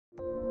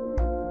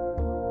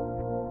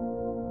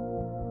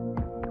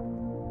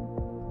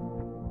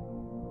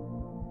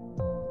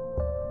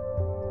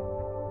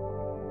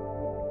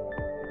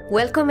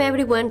Welcome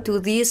everyone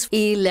to this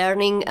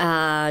e-learning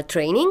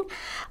training.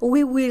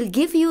 We will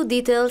give you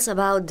details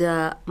about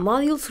the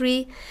Module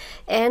 3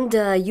 and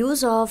the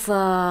use of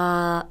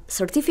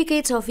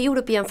certificates of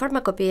European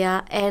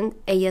Pharmacopoeia and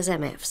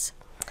ASMFs.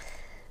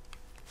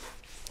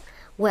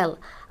 Well,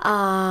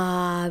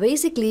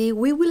 basically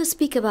we will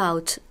speak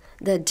about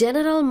the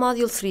general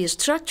Module 3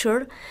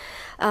 structure,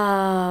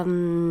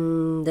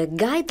 the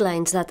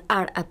guidelines that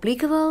are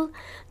applicable,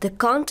 the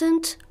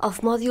content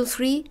of Module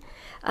 3,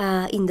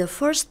 in the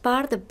first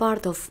part, the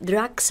part of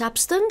drug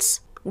substance.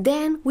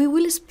 Then we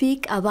will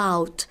speak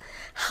about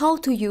how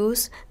to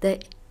use the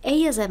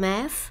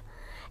ASMF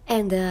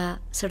and the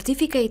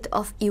Certificate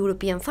of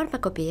European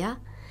Pharmacopoeia.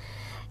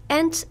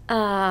 And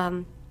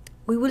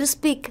we will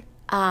speak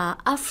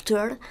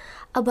after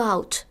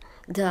about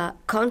the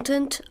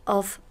content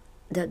of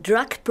the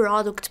drug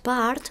product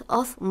part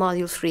of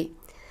Module 3.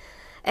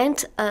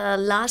 And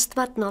last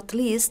but not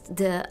least,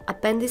 the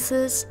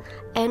appendices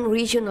and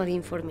regional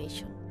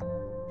information.